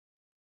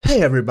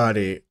Hey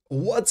everybody,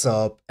 what's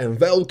up and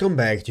welcome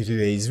back to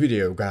today's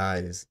video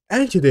guys.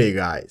 And today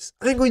guys,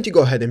 I'm going to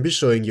go ahead and be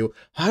showing you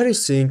how to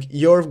sync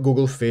your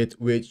Google Fit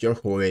with your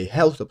Huawei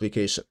Health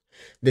application.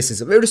 This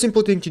is a very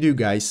simple thing to do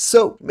guys,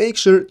 so make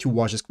sure to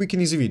watch this quick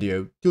and easy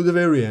video till the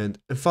very end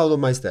and follow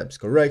my steps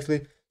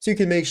correctly so you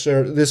can make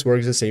sure this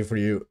works the same for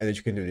you and that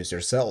you can do this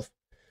yourself.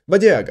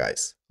 But yeah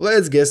guys,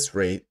 let's get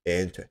straight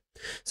into it.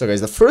 So guys,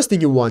 the first thing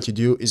you want to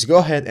do is go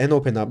ahead and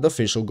open up the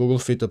official Google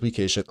Fit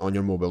application on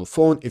your mobile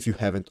phone if you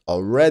haven't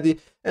already.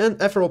 And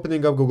after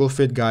opening up Google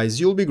Fit guys,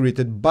 you'll be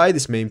greeted by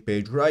this main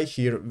page right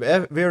here,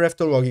 where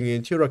after logging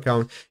into your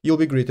account, you'll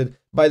be greeted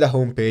by the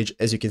home page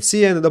as you can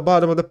see, and at the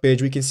bottom of the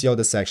page we can see all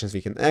the sections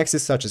we can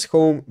access, such as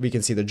home, we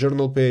can see the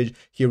journal page,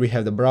 here we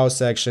have the browse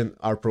section,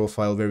 our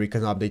profile where we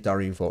can update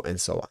our info and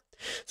so on.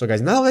 So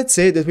guys, now let's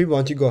say that we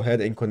want to go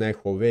ahead and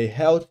connect Huawei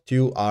Health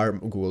to our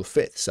Google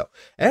Fit. So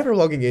after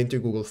logging into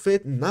Google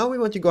Fit, now we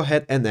want to go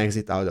ahead and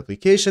exit out the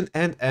application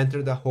and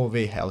enter the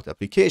Huawei Health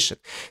application.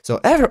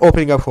 So after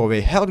opening up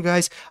Huawei Health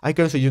guys, I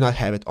currently do not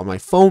have it on my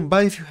phone,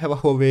 but if you have a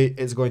Huawei,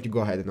 it's going to go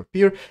ahead and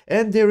appear,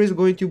 and there is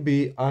going to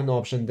be an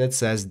option that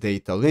says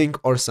data link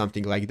or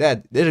something like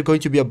that. There's going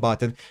to be a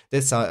button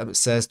that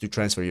says to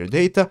transfer your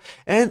data,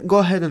 and go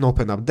ahead and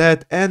open up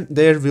that, and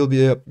there will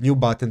be a new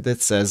button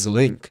that says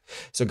link.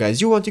 So guys,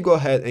 you want to go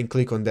ahead and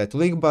click on that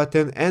link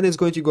button, and it's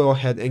going to go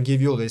ahead and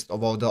give you a list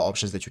of all the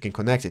options that you can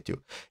connect it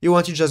to. You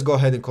want to just go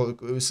ahead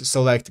and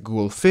select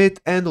Google Fit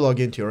and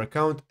log into your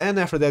account, and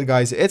after that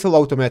guys, it will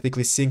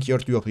automatically sync your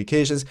two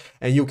applications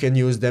and you can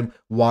use them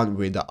one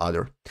with the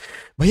other.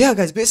 But yeah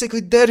guys,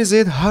 basically that is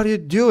it, how do you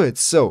do it.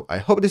 So I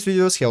hope this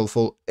video was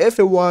helpful. If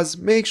it was,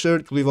 make sure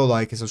to leave a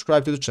like and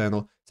subscribe to the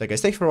channel. So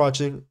guys, thanks for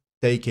watching,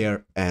 take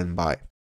care and bye.